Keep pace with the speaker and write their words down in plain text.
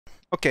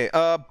Okay,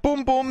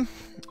 boom boom.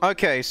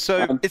 Okay,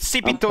 so it's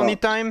CP Tony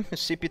time.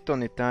 It's CP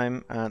Tony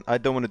time, and I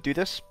don't want to do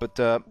this, but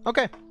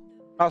okay.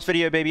 Last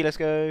video, baby. Let's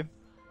go.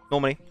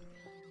 Normally.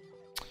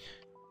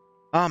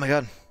 Oh my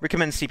god.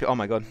 Recommend CP. Oh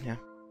my god. Yeah.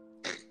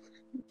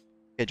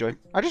 Okay, Joy.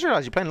 I just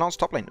realized you're playing Lance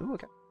top lane. Ooh,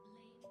 okay.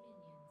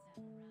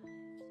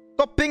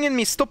 Stop pinging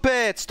me. Stop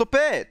it. Stop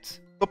it.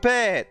 Stop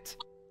it.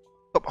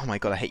 Stop. Oh my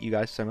god. I hate you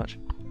guys so much.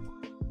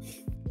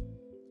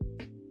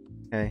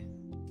 Okay.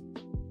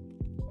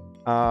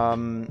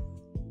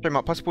 Show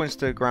my possible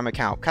Instagram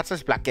account.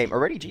 Catalyst Black Game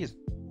already? Jeez.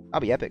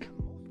 That'll be epic.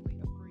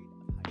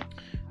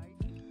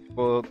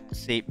 We'll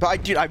see.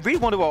 But I really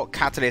wonder what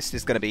Catalyst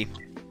is going to be.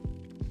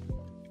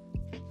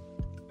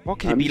 What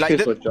can it be? Like,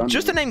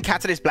 just the name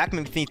Catalyst Black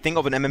makes me think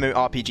of an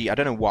MMORPG. I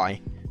don't know why.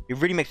 It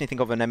really makes me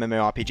think of an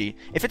MMORPG.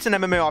 If it's an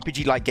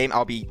MMORPG-like game,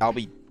 I'll be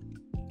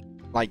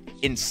like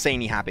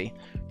insanely happy.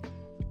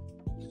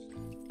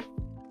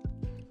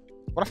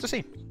 We'll have to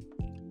see.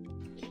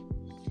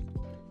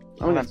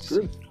 Oh, that's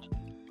true.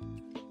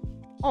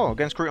 Oh,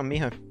 against Groot on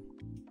Miho.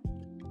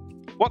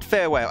 What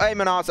farewell? Hey,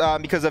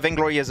 Menard, because of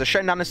Vainglory is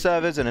shutting down the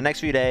servers in the next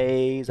few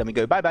days. And we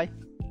go bye bye.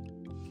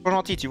 Trop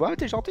gentil, tu vois?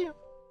 T'es gentil. Hein?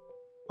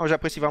 Oh,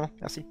 j'apprécie vraiment.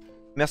 Merci.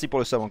 Merci pour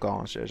le sub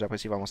encore.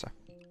 J'apprécie vraiment ça.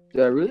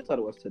 Yeah, I really thought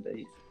it was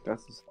today.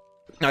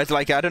 No, it's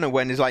like, I don't know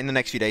when. It's like in the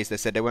next few days, they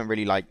said they weren't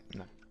really like...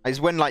 No. It's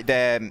when like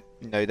their,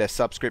 their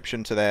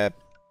subscription to their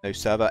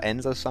server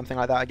ends or something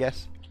like that, I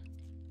guess.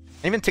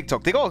 And even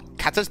TikTok. They got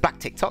Catalyst Black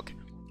TikTok.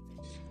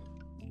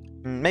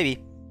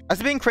 Maybe. Has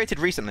it been created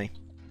recently?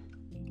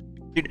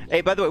 Dude,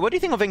 hey, by the way, what do you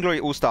think of Vainglory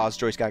All-Stars,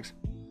 Joyce Gags?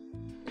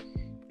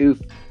 Oof.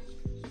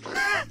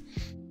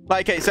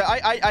 Like, okay, so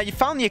I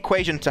found the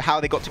equation to how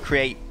they got to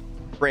create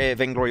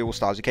Vainglory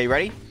All-Stars. Okay,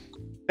 ready?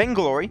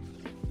 Vainglory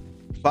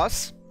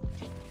plus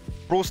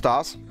Brawl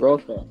Stars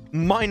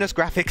minus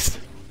graphics.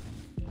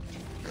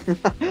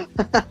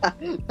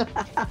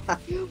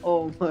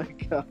 Oh my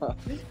god.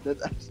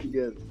 That's actually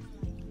good.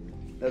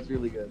 That's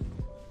really good.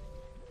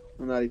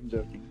 I'm not even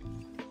joking.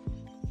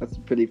 That's a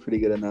pretty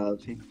good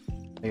analogy.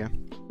 There you go.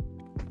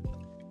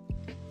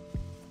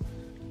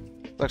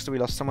 Sucks that we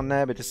lost someone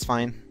there, but it's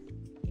fine.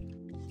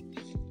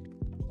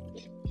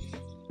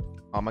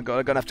 Oh my god,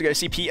 I'm gonna have to go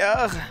see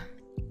Peter.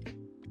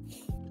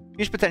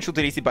 Huge potential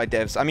deleted by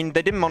devs. I mean,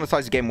 they didn't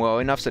monetize the game well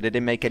enough, so they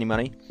didn't make any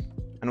money.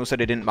 And also,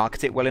 they didn't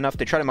market it well enough.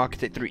 They tried to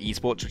market it through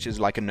esports, which is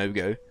like a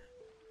no-go.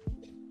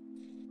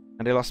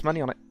 And they lost money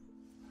on it.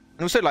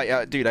 And also,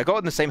 like, dude, I got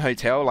in the same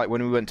hotel, like,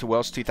 when we went to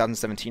Worlds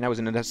 2017. I was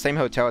in the same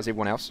hotel as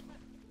everyone else.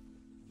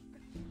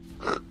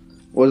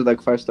 Was it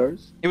like 5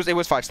 stars? It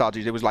was 5 stars,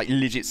 dude. It was like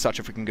legit such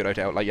a freaking good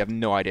hotel. Like, you have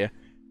no idea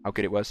how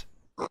good it was.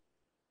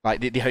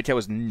 Like, the hotel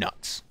was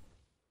nuts.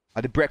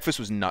 Like, the breakfast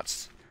was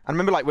nuts. I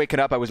remember like waking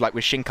up, I was like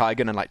with Shin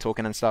Kaigen and like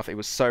talking and stuff. It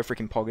was so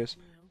freaking poggers.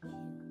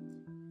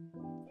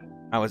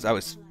 That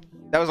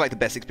was like the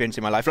best experience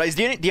in my life. Like, it's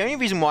the only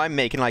reason why I'm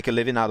making like a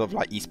living out of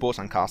like esports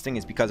and casting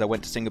is because I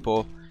went to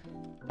Singapore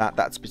at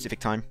that specific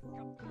time.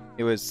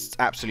 It was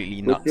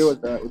absolutely nuts. Which year was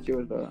that? Which year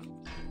was that?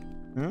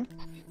 Hmm?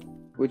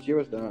 Which year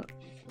was that?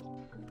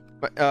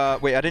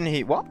 Wait, I didn't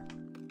hear what?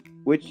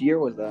 Which year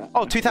was that?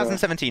 Oh,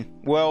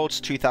 2017.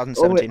 Worlds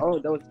 2017. Oh,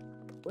 that was...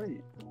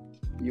 Wait.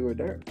 You were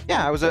there?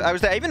 Yeah, I was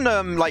there. Even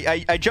like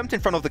I jumped in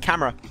front of the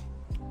camera.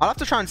 I'll have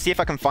to try and see if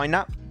I can find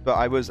that, but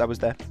I was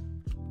there.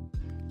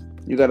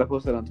 You gotta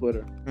post it on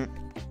Twitter.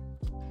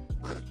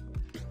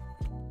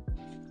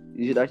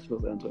 You should actually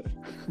post it on Twitter.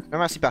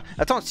 Merci pas.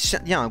 Attends,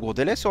 il y a un gros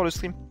délai sur le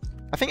stream.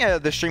 I think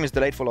the stream is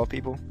delayed for a lot of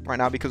people right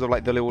now because of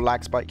like the little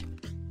lag spike.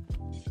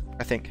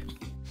 I think.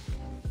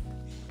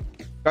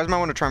 You guys might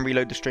want to try and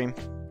reload the stream.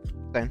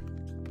 Then.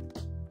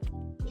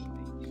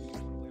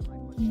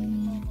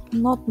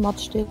 Not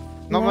much delay.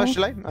 Not much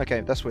delay?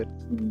 Okay, that's weird.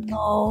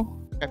 No.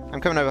 Okay, I'm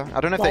coming over.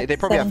 I don't know if like they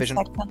probably have vision.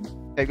 Seconds.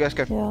 Okay, let's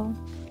go. Yeah.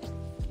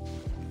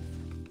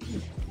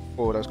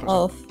 Oh, that was close.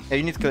 Oh. Yeah,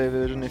 you need to clear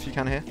vision if you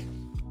can here.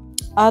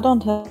 I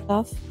don't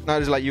have. No,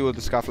 it's like you or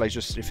the Scarflaze,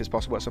 just if it's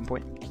possible at some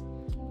point.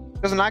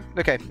 Doesn't lag?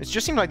 Okay, it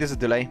just seems like there's a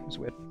delay. It's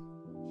weird.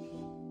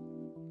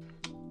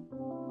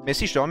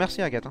 Merci, je te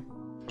remercie, Agathe.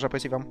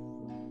 J'apprécie vraiment.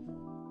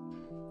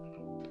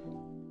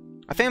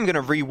 I think I'm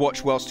gonna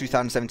rewatch Worlds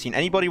 2017.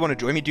 Anybody want to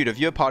join me, dude? If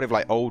you're a part of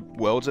like old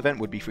Worlds event,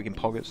 would be freaking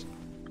poggers.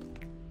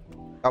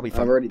 That'll be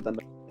fun. I've already done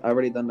that. I've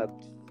already done that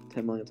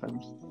 10 million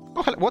times.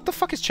 Oh, what the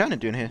fuck is Chernin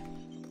doing here?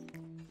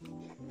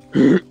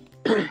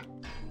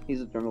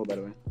 He's a jungle, by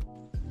the way.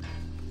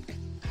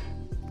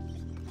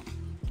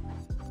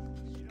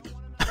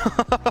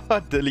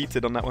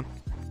 Deleted on that one.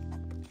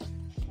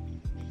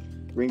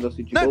 Ringo,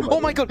 did you No! go,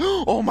 Oh my god!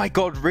 Oh my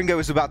god! Ringo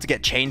was about to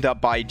get chained up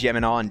by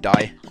GMNR and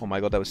die. Oh my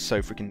god, that was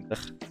so freaking. Ugh.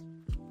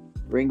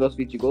 Ringo's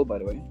VG gold, by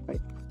the way. Right.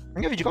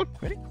 Ringo, did you go?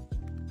 Really?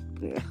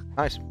 Yeah.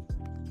 Nice.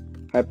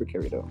 Hyper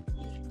carry though.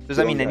 Does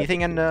that mean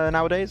anything in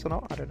nowadays or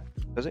not? I don't know.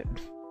 Does it?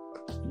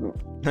 No.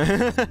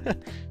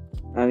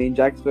 I mean,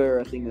 Jack Sparrow,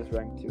 I think, is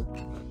ranked too.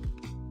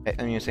 Hey,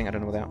 I mean, you're saying I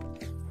don't know without.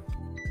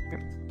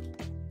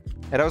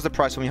 Yeah, that was the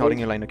price for me holding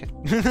your lane, okay?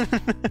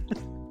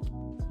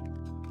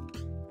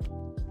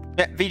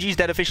 Yeah, VG's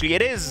dead officially.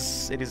 It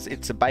is. It is.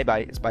 It's a bye-bye.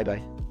 It's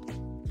bye-bye.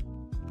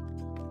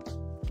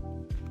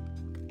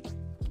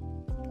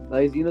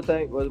 Like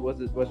Xenotech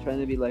was trying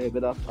to be like a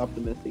bit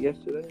optimistic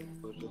yesterday.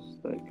 It was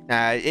just like.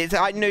 It's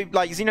I know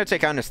like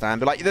Xenotech I understand,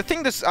 but like the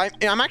thing that's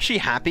I'm actually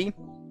happy.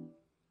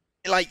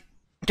 Like,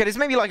 okay, this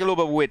may be like a little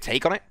bit of a weird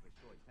take on it.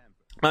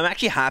 I'm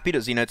actually happy that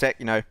Xenotech,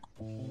 you know,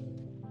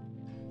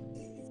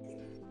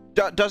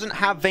 doesn't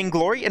have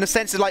Vainglory in a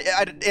sense. Like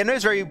I know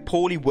it's very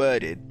poorly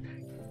worded,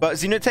 but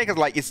Xenotech is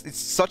like it's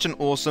such an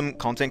awesome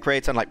content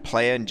creator and like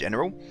player in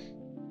general,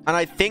 and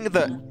I think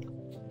that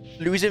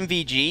losing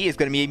VG is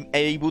going to be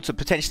able to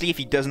potentially, if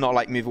he does not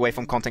like move away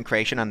from content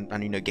creation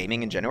and you know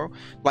gaming in general,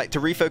 like to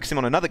refocus him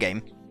on another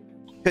game,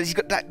 because he's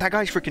got that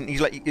guy's freaking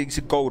he's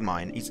a gold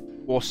mine. He's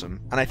awesome,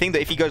 and I think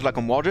that if he goes like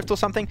on Wild Rift or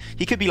something,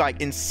 he could be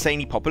like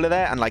insanely popular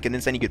there and like an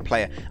insanely good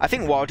player. I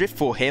think Wild Rift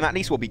for him at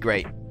least will be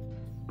great.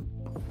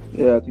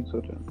 Yeah, I think so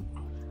too.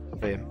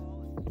 So, yeah.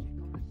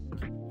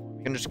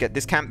 I'm gonna just get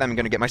this camp, then I'm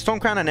gonna get my Storm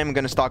Crown, and then I'm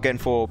gonna start going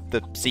for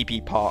the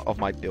CP part of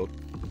my build.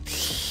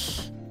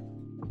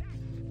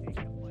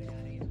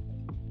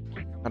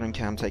 I don't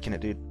care, I'm taking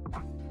it, dude.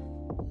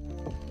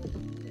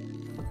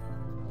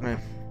 No.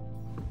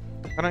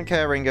 I don't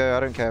care, Ringo. I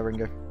don't care,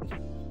 Ringo.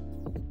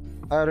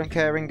 I don't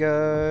care,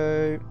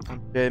 Ringo.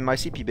 I'm doing my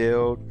CP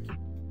build.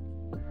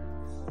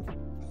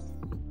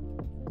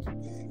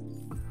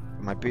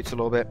 My boots a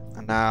little bit.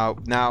 And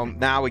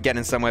now we're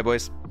getting somewhere,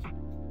 boys.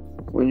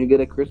 When you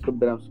get a crystal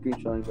bit, I'm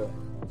screenshotting that.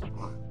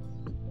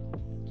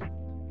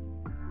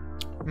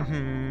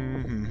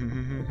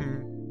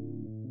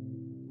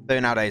 So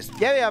nowadays,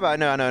 yeah, but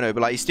no,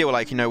 but like he still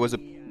like, you know, was a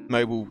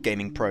mobile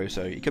gaming pro,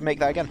 so you could make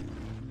that again.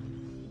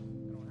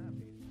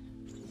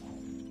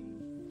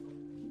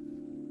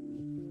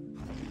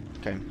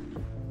 Okay.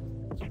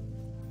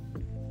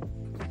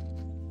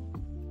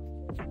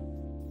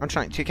 I'm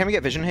trying to. Can we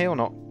get vision here or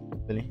not,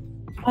 Billy?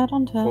 I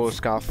don't have. Or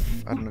scarf?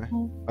 I don't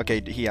know.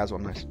 Okay, he has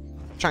one. Nice.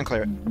 Try and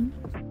clear it.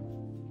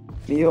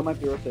 Miho might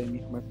be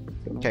rotating.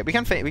 Okay, we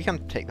can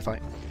take the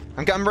fight.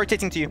 I'm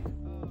rotating to you.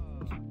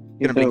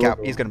 He's gonna blink out.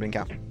 He's gonna blink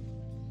out.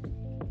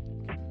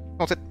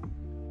 Hold it.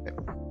 Okay.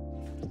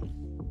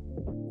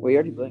 Well, he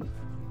already blinked.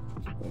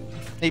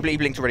 He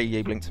blinked already. Yeah,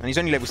 he blinked, and he's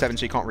only level 7,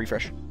 so he can't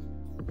refresh.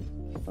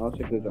 I'll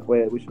check this out.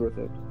 Wait, we should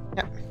rotate.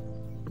 Yeah.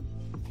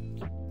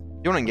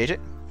 You wanna engage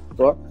it?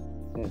 Block?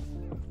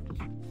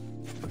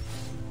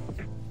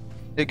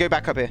 Yeah. Go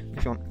back up here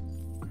if you want.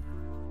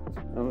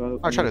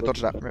 I'll try to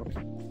dodge that.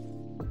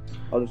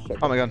 I'll just check.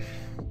 Oh my god.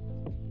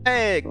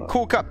 Hey,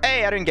 cool cup.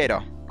 Hey, I didn't get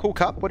her. Cool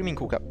cup? What do you mean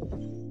cool cup?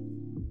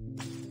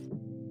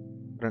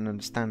 I don't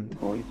understand.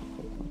 Oh,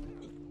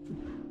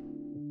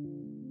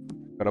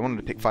 But I wanted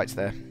to pick fights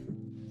there.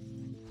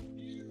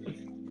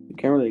 you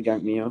can't really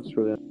gank me out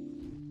through that.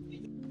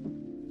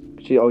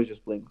 She always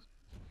just blinks.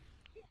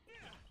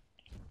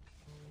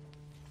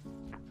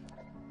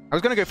 I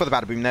was going to go for the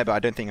Bada Boom there, but I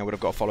don't think I would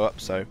have got a follow-up,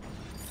 so...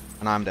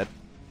 And I'm dead.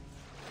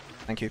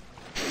 Thank you.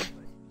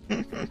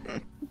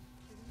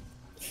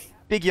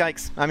 Big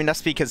yikes. I mean,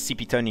 that's because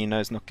CP Tony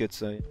knows not good,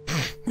 so...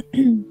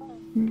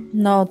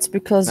 No, it's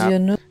because you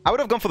knew. I would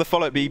have gone for the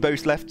follow-up, but you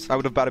both left. I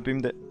would have Bada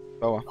Boomed it.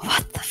 Oh well.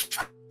 What the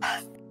fuck?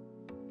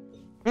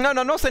 No,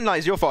 not saying like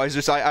it's your fault. It's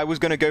just I was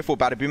going to go for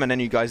Bada Boom, and then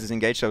you guys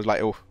disengaged, so I was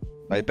like, oh,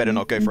 I better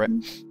not go for it.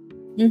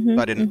 But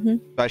I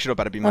didn't. But I should have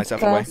Bada Boom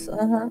myself away.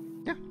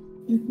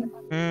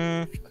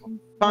 Yeah.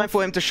 Time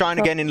for him to shine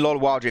again in LoL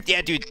Wild Rift.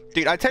 Yeah, dude,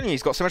 I tell you,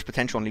 he's got so much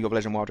potential in League of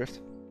Legends Wild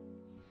Rift.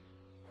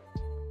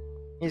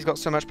 He's got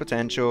so much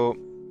potential.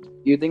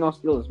 You think I'll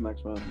steal this,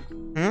 Max, man?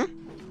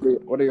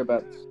 What are your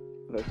bets?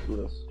 If I steal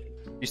this?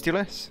 You steal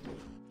this?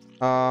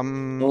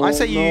 I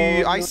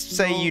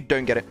say you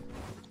don't get it.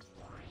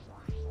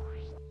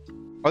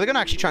 Are they gonna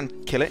actually try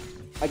and kill it?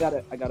 I got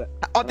it.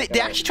 Oh, they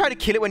actually tried to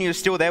kill it when you were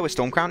still there with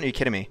Storm Crown? Are you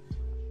kidding me?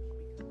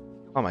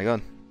 Oh my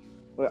god.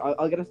 Wait,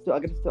 I'll get a steal.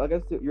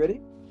 You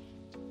ready?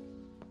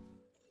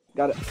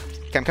 Got it.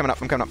 Okay, I'm coming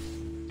up.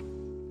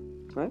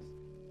 Nice.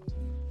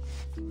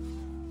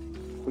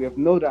 We have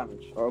no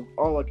damage.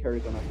 All our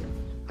carries are not here.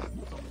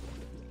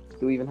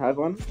 Do we even have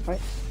one? Right.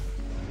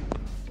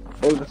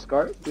 Oh, the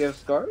scarf? We have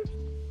scarf?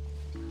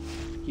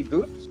 He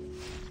boots?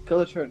 Kill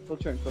a turn. Full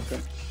turn.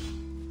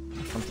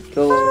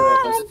 Kill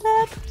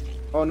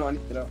Oh no, I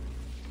need to get out.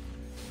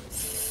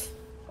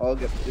 I'll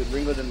get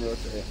Ringo didn't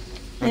rotate.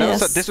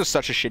 Yes. This was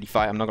such a shitty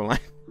fight, I'm not gonna lie.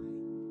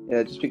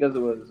 Yeah, just because it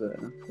was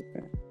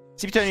okay.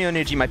 CP Tony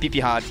energy, my PP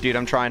hard, dude,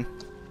 I'm trying.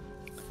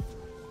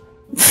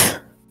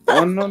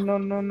 Oh no.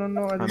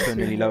 I'm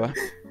nearly lower.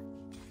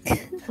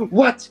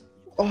 What?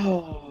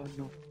 Oh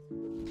no.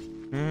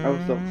 I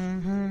was so...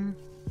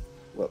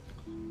 Well.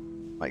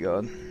 My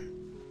god.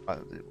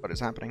 What is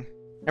happening?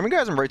 Ringo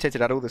hasn't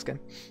rotated at all this game.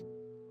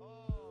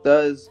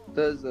 Does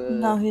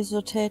Now he's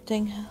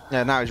rotating.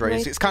 Yeah, now he's ready.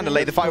 It's kind of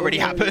late. The fight already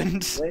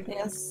happened.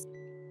 Yes.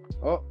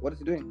 Oh, what is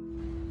he doing?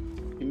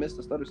 He missed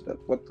a stutter step.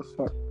 What the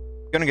fuck?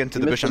 Gonna get into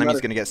the bush and then he's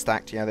gonna get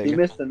stacked. Yeah, there you go.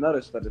 go. He missed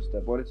another stutter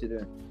step. What is he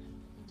doing?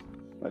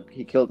 Like,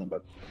 he killed him,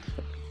 but...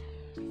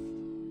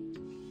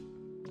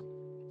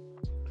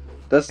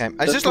 Okay.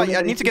 It's just like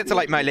I need to get to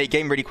like my late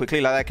game really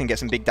quickly, like I can get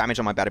some big damage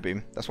on my Bada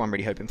Boom. That's what I'm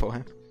really hoping for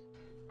here.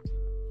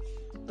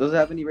 Does it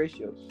have any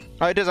ratios?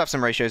 Oh, it does have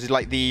some ratios. It's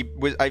like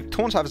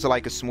Taunt has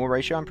like a small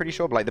ratio, I'm pretty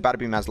sure, but like the Bada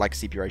Boom has like a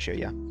CP ratio,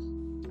 yeah.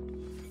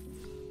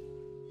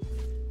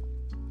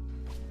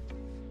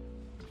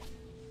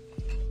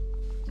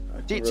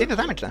 See the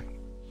damage there.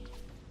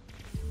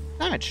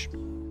 Damage.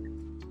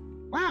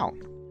 Wow.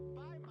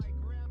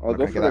 I'll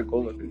go for the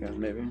Goldic again,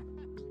 maybe.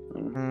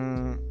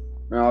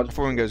 No,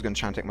 Before Ringo's going to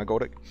try and take my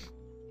Goldic.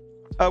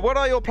 What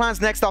are your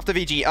plans next after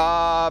VG?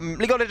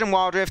 League of Legends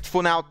Wild Rift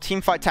for now,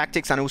 Teamfight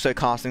Tactics, and also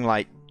casting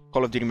like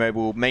Call of Duty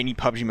Mobile, mainly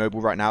PUBG Mobile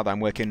right now that I'm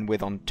working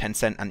with on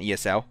Tencent and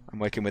ESL. I'm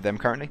working with them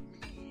currently.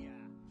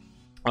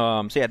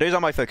 So yeah, those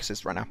are my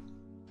focuses right now.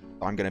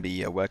 I'm going to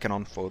be working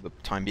on for the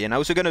time being. I'm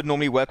also going to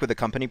normally work with the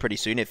company pretty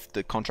soon if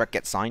the contract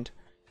gets signed.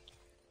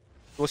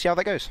 We'll see how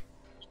that goes.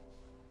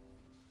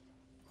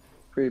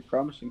 Pretty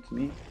promising to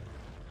me.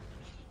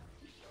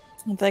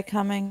 They're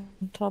coming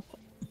top.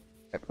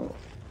 Yep.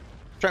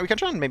 We can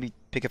try and maybe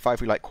pick a fight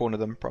if we like corner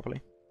them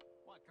properly.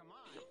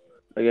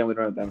 Again, we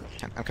don't have damage.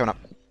 I'm coming up.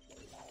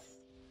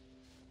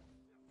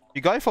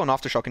 You go for an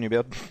aftershock in your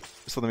build?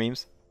 Just for the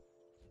memes?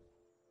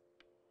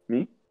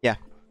 Me? Yeah.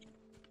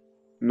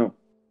 No.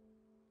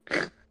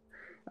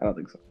 I don't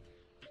think so.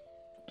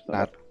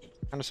 Sad.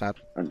 Kind of sad.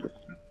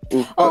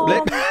 Oh,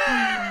 Blip.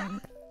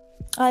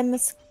 I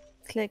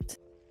misclicked.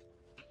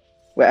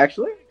 Wait,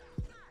 actually?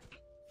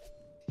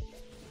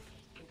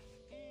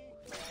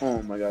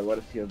 Oh my god, what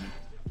is he?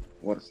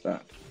 What is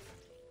that?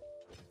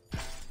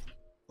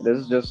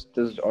 This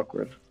is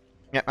awkward.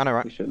 Yeah, I know,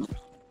 right? We shouldn't.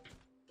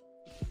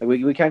 Like,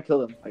 we can't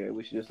kill him. Okay,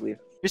 we should just leave.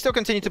 You still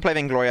continue to play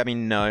Vainglory? I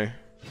mean, no.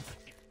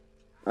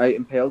 I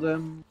impaled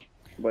him.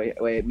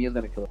 Wait, Mia's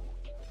gonna kill him.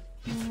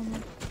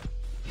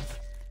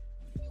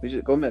 We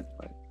should go mid.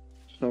 Like,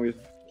 there's no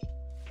reason.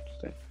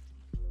 Stay.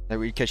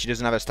 No, in case she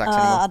doesn't have her stacks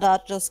anymore.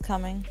 Adad just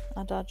coming.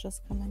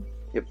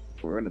 Yep,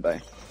 we're gonna die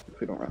if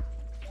we don't run.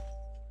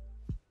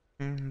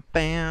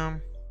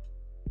 Bam.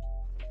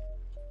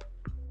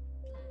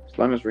 As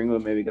long as Ringo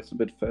maybe gets a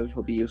bit fed,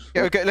 he'll be useful.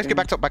 Yeah, okay, let's get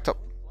back top.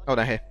 Oh,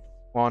 no, here.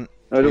 One.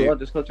 No, two. no,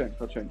 just kill turn.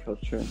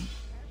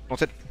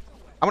 What's it?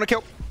 I want to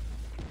kill.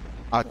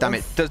 Oh, damn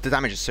it. The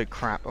damage is so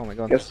crap. Oh my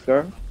god. Get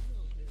Scar. You're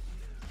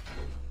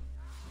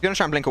gonna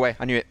try and blink away.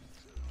 I knew it.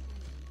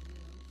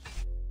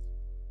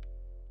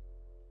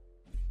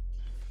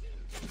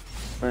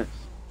 Nice.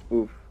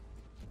 Oof.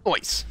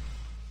 Nice.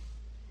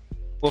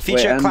 We'll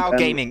feature Wait, cloud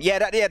gaming.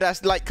 Yeah,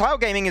 that's like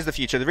cloud gaming is the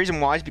future. The reason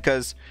why is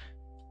because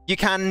you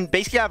can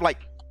basically have like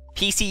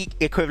PC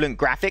equivalent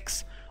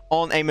graphics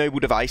on a mobile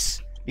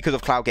device because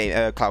of cloud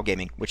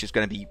gaming, which is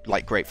going to be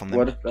like great from them.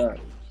 What is that?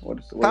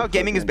 Cloud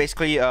gaming is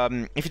basically,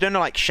 if you don't know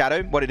like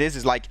Shadow, what it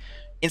is like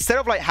instead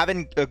of like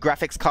having a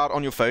graphics card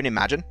on your phone,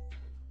 imagine,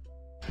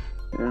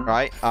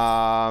 right?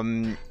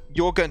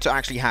 You're going to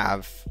actually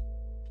have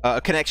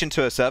a connection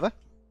to a server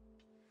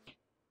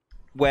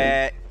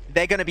where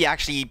they're going to be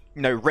actually,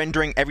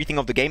 rendering everything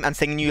of the game and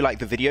sending you like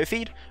the video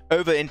feed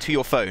over into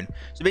your phone.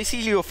 So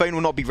basically your phone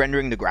will not be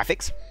rendering the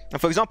graphics.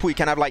 And for example, you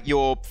can have like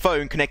your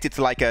phone connected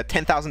to like a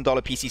 $10,000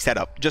 PC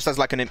setup, just as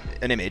like an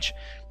image,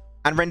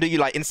 and render you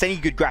like insanely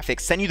good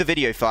graphics, send you the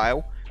video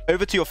file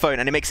over to your phone,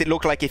 and it makes it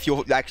look like if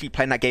you're actually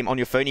playing that game on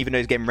your phone, even though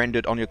it's game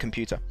rendered on your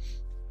computer.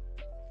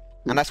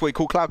 And that's what we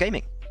call cloud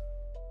gaming.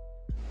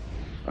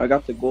 I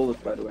got the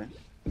Goldic, by the way.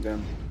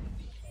 Again.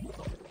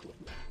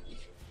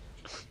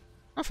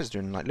 Alpha's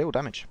doing like little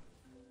damage.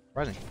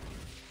 Surprising.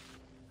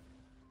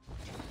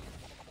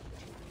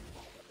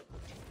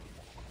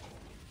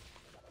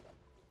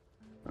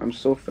 I'm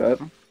so fed,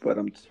 but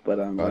I'm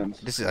I'm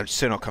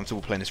so not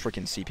comfortable playing this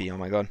freaking CP. Oh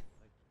my god.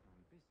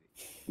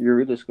 You're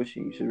really squishy.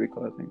 You should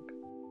recall, I think.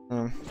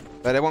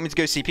 But they want me to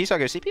go CP, so I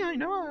go CP. I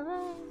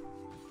know.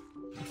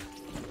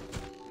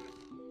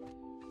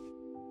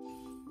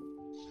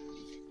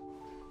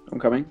 I'm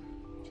coming.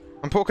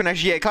 On poor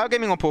connection, yeah. Cloud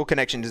gaming on poor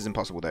connections is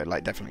impossible though.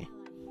 Like definitely.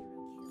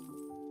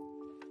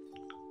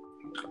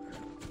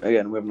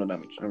 Again, we have no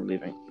damage. I'm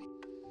leaving.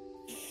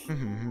 I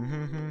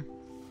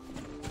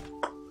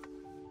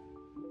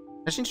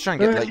just need to try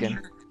and get late game.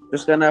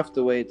 Just gonna have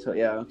to wait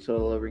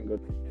until Ringo.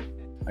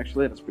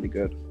 Actually, that's pretty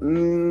good.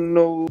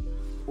 No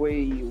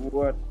way.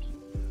 What?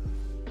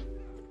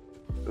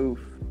 Oof.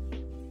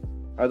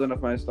 I don't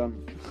have my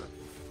stun.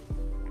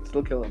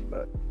 Still kill him,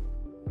 but.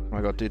 Oh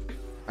my god, dude.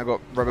 I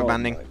got rubber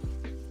banding.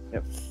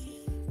 Yep.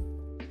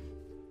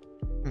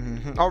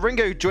 Oh,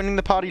 Ringo joining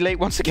the party late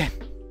once again.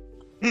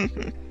 No,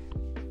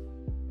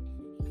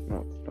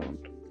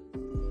 don't.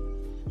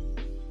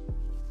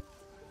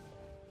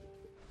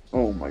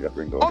 Oh my god,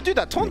 Ringo. Oh, dude,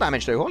 that taunt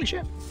damage though. Holy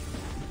shit.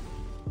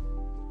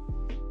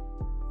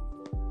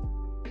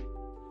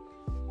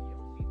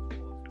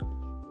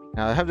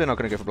 I hope they're not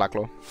going to go for Black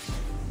Claw.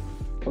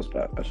 That was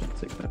bad. I should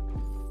take that.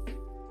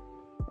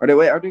 Are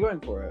they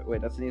going for it?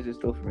 Wait, that's an easy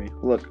steal for me.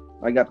 Look,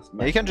 I got this.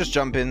 Yeah, you can just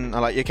jump in.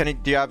 Like,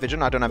 do you have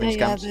vision? I don't have any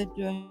scams.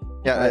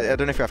 Yeah, I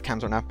don't know if you have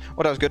cams right now.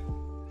 Oh, that was good.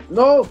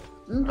 No!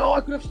 No,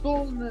 I could have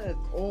stolen it.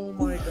 Oh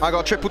my god. I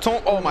got triple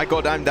taunt. Oh my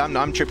god,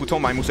 I'm triple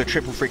taunt. I'm also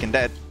triple freaking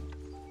dead.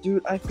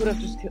 Dude, I could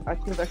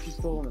have actually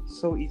stolen it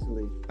so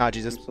easily. Ah,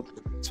 Jesus.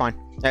 It's fine.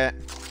 Yeah.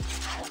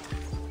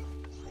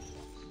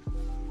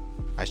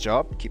 Nice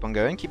job. Keep on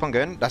going. Keep on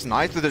going. That's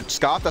nice with the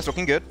scarf. That's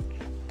looking good.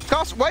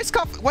 Scarf. Why is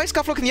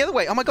Scarf looking the other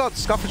way? Oh my god.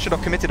 Scarf should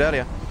have committed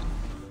earlier.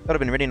 That would have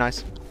been really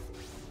nice.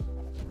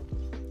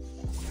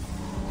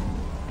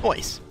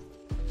 Boys.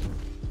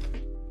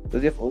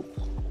 Does he have ult?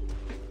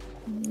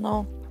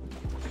 No.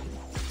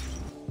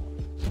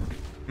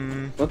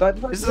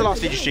 This is the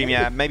last video stream,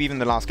 yeah. Maybe even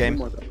the last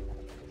game.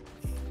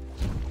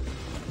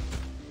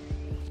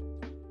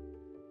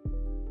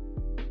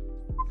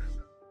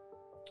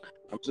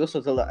 I'm just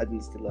so told that I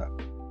didn't steal that.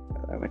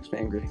 That makes me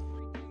angry.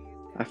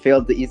 I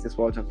failed the easiest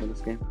wall jump in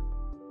this game.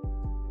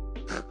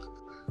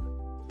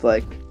 It's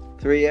like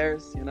 3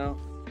 years, you know?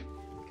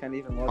 Can't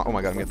even wall jump. Oh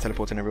my god, I'm getting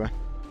teleporting everywhere.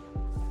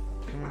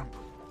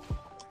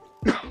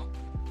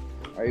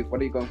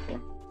 What are you going for?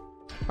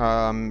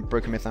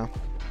 Broken myth now.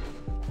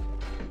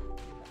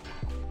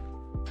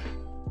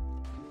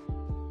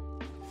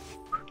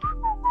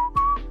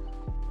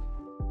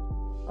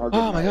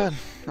 Oh my god,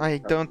 I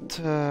don't,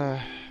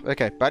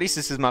 okay, but at least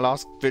this is my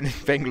last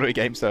Vainglory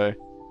game, so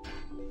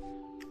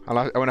I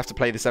won't have to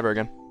play this ever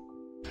again.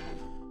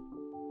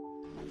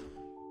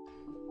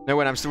 No,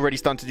 when I'm still already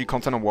starting to do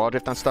content on Wild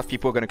Rift and stuff,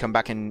 people are going to come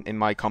back in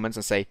my comments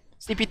and say,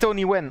 Sleepy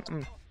Tony win.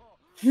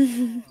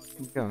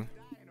 Go.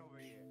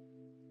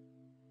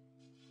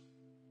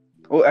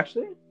 Oh,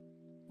 actually?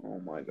 Oh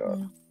my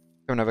god.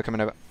 Coming over, coming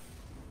over.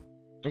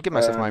 Let me give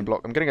myself my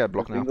block. I'm going to get a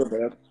block now.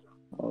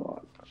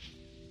 Oh.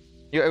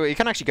 You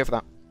can actually go for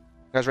that.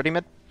 You guys ready,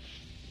 mid?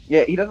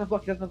 Yeah, he doesn't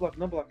block, No block,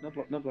 no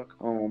block.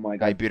 Oh my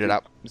god. I booted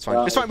out. It's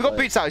fine. It's fine, we got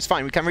boots out, it's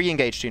fine. We can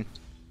re-engage soon.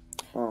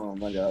 Oh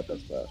my god,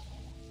 that's bad.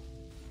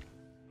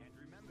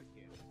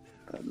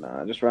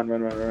 Nah, just run.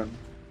 Yeah,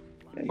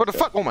 What the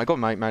fuck? Oh my god,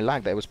 my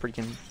lag there was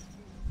freaking...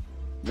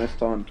 Nice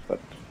taunt, but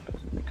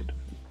doesn't make a difference.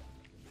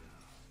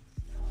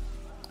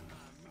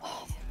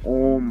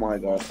 Oh my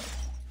god.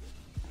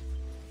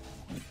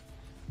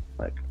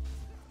 Like...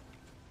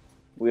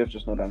 We have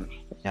just no damage.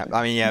 Yeah,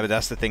 I mean, yeah, but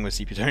that's the thing with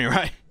CP Tony,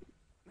 right?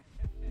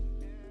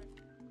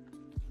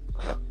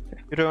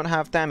 You don't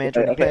have damage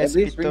when you play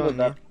CP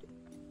Tony.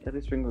 At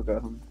least Ringo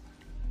got him.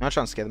 I'm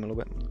trying to scare them a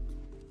little bit.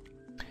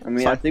 I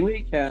mean, I think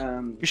we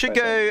can... You should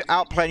go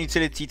outplay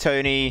utility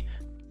Tony.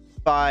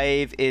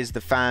 5 is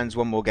the fans,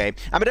 one more game.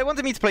 I mean, they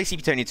wanted me to play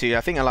CP Tony too.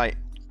 I think I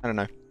don't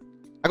know.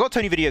 I got a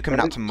Tony video coming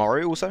out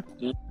tomorrow also.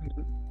 Can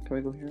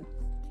we go here?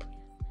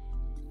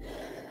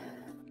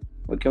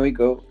 Well, can we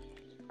go?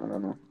 I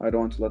don't know. I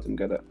don't want to let them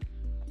get it.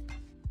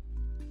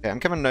 Okay, I'm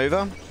coming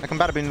over. I can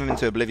bada boom them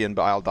into oblivion,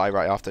 but I'll die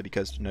right after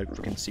because, you know,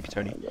 freaking CP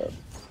Tony.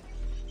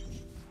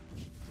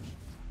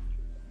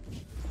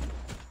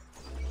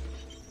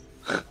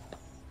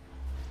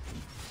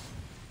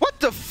 What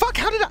the fuck?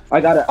 How did I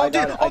got it. Oh,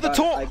 dude! Oh, the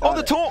taunt! Oh,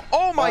 the taunt!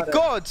 Oh my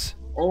god!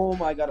 Oh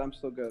my god, I'm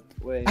so good.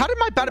 Wait. How did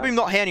my bada boom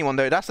not hit anyone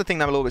though? That's the thing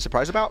that I'm a little bit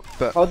surprised about.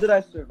 But how did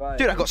I survive?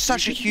 Dude, I got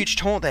such a huge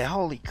taunt there.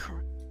 Holy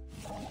crap!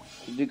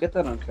 Did you get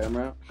that on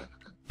camera?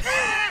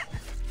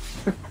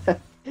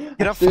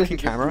 Get a fucking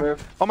camera!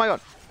 Oh my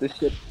god! This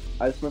shit.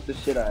 I smurfed the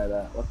shit out of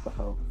that. What the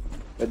hell?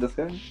 Wait, this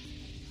guy?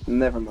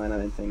 Never mind. I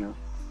didn't say no.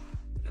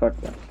 Fuck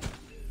that.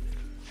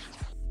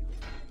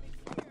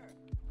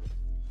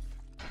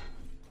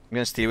 I'm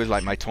gonna steal with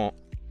like my taunt.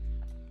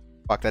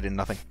 Fuck, that did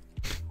nothing.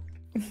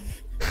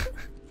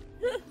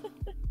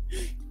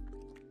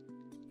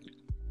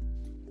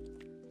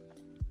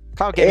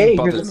 Cloud gaming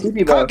bothers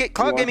me.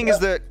 Cloud gaming is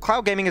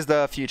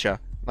the future.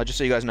 Like, just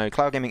so you guys know,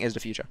 cloud gaming is the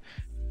future.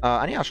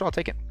 And yeah, sure, I'll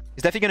take it.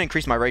 It's definitely gonna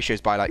increase my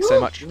ratios by like so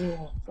much.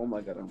 Oh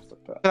my god, I'm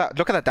stuck that.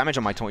 Look at that damage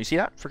on my taunt. You see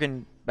that?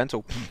 Freaking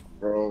mental.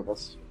 Bro,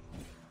 that's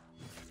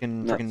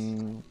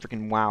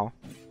freaking wow.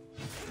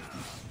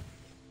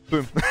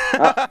 Boom.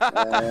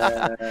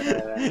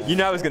 You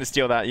know I was gonna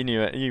steal that. You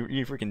knew it.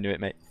 You freaking knew it,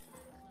 mate.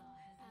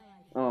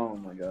 Oh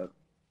my god.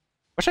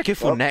 What should I go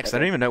for next? I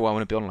don't even know what I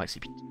want to build on like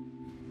CP.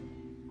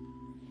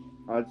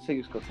 I'd say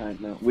just go tank.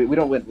 No, we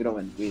don't win.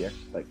 We are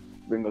like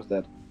Ringo's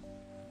dead.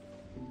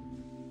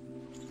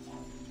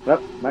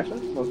 Well, Maxwell,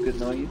 it was good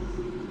knowing you.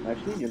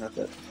 Actually, you're not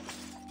dead.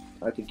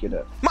 I think you're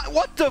dead.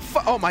 What the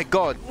fuck? Oh my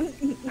god.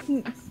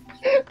 Okay,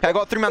 I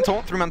got 3-man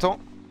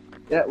taunt.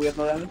 Yeah, we have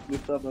no damage. We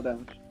still have no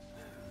damage.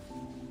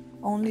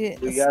 Only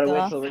We gotta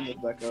wait till Ringo's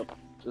back up.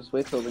 Just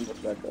wait till Ringo's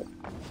back up.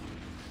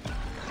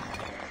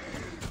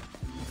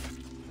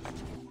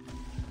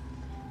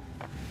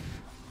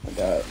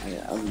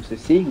 I'm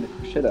just seeing the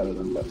shit out of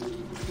them, but...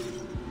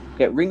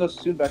 Okay, Ringo's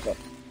soon back up.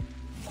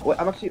 Wait,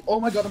 I'm actually... Oh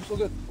my god, I'm so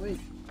good! Wait.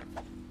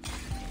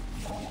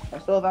 I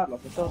still have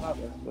Atlas,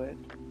 wait.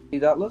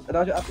 He's Atlas?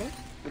 Adagio Atlas?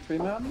 The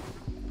 3-man?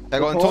 I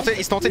got him taunted,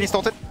 he's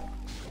taunted.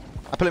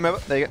 I pull him over,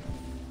 there you go.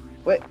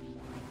 Wait.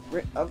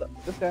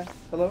 This guy.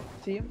 Hello?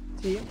 Team.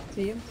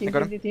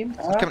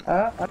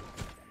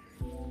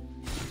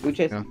 We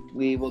chase him.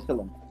 We will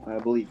kill him, I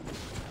believe.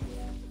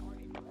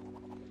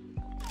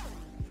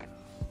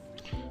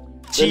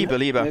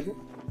 Believer.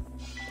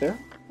 there?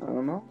 I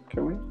don't know.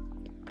 Can we?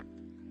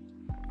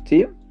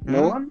 Team?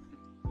 No one?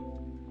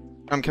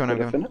 I'm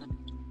coming, I'm coming.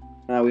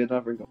 Nah, we don't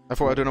have Ringo. I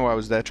don't know why I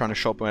was there trying to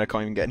shop when I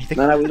can't even get anything.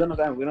 No, we don't have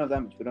damage. We don't have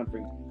damage. We don't have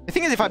Ringo. The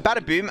thing is, if I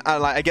bada boom,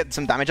 like I get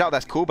some damage out,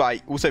 that's cool. But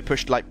I also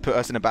put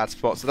us in a bad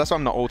spot, so that's why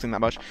I'm not ulting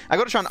that much. I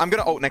gotta try. I'm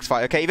gonna ult next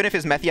fight, okay? Even if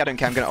it's methy, I don't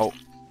care. I'm gonna ult.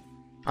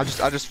 I'll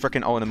just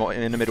freaking ult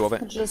in the middle of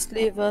it. Just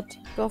leave it.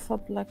 Go for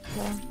black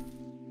claw.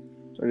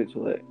 It's already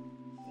too late,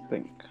 I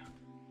think.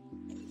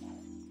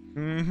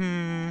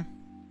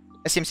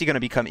 SCMC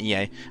gonna become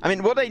EA. I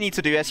mean, what they need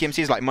to do, SCMC,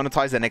 is like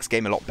monetize their next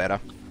game a lot better.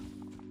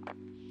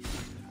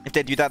 If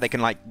they do that, they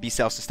can like be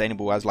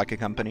self-sustainable as like a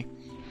company,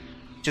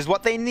 which is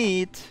what they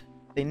need.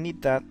 They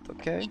need that,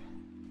 okay?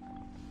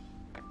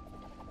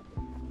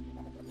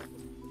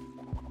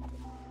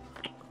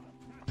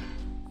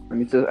 I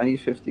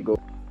need 50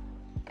 gold.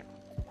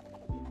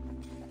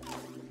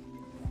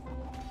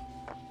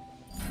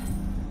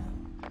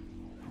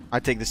 I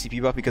take the CP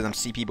buff because I'm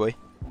CP boy.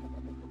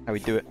 How we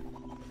do it?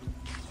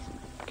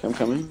 Okay, I'm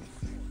coming.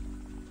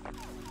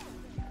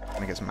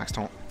 Gonna get some max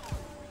taunt.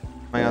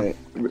 Hang on.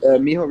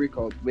 Miho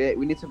recalled. Wait,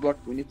 we need to block.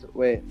 We need to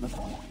wait. No.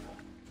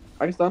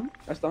 I stun.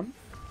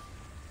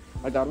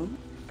 I got him.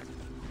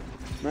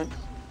 Nice.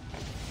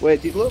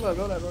 Wait, blow that.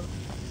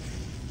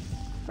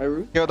 I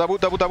root. Yo,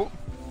 double.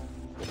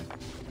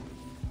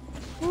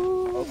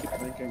 Oh, keep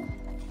thinking.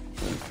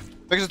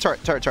 Because it's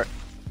turret.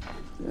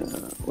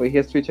 Wait, he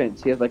has 3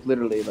 chains. He has like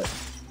literally like.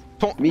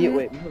 Taunt.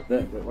 Miho's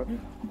dead. Wait, what?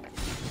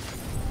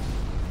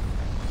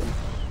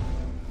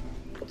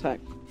 Attack.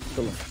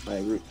 Kill him. I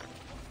root.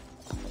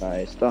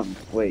 I stun.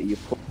 Wait, you.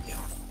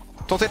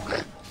 Taunt it.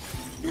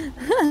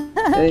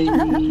 Hey.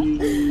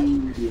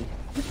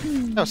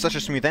 That was such a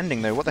smooth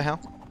ending though. What the hell?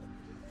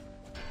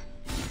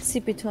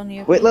 CP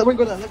Tony. Wait, let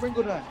Ringo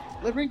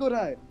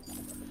die.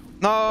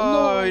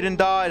 No, he didn't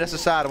die. That's so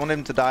sad. I wanted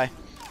him to die.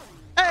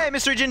 Hey,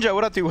 Mystery Ginger,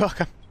 what up, dude?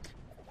 Welcome.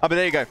 Oh, but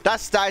there you go.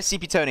 That's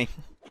CP Tony.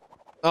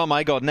 Oh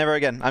my god, never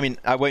again. I mean,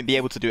 I won't be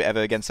able to do it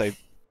ever again, so...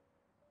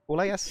 Well,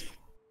 I guess.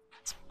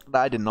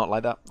 I did not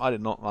like that. I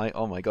did not like...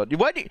 Oh my god.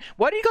 Why do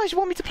you guys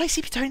want me to play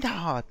CP Tony that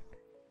hard?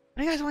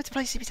 Why do you guys want me to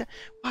play CP Tony?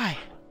 Why?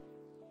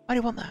 Why do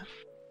you want that?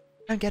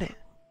 I don't get it.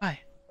 Why?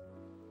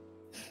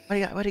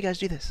 Why do you guys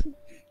do this?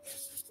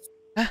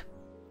 Huh?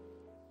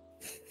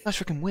 That's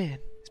freaking weird.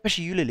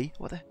 Especially you, Lily.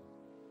 What the...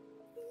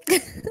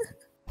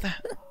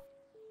 that.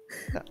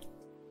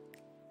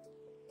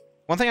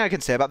 One thing I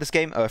can say about this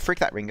game, freak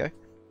that Ringo.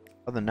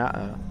 Other than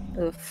that,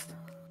 Oof.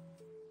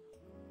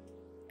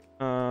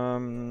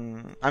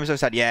 I'm so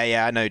sad.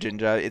 Yeah, I know,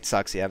 Ginger. It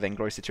sucks. Yeah,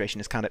 Vainglory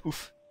situation is kind of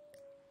oof.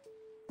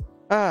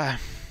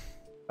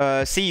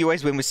 See, you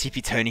always win with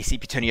CP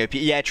Tony OP.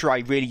 Yeah, true. I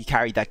really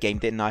carried that game,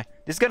 didn't I?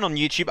 This is going on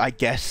YouTube, I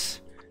guess.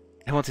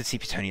 I wanted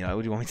CP Tony though.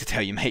 What do you want me to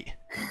tell you, mate?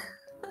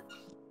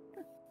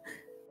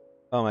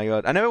 Oh my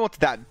god. I never wanted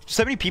that.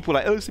 So many people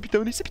like, oh, CP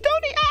Tony,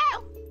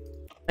 ow!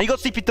 And you got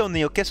CP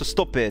Tony, okay? So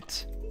stop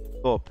it.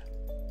 Stop.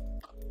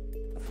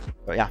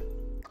 But yeah.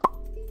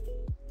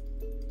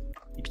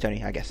 CP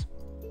Tony, I guess.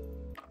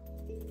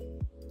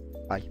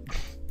 Bye.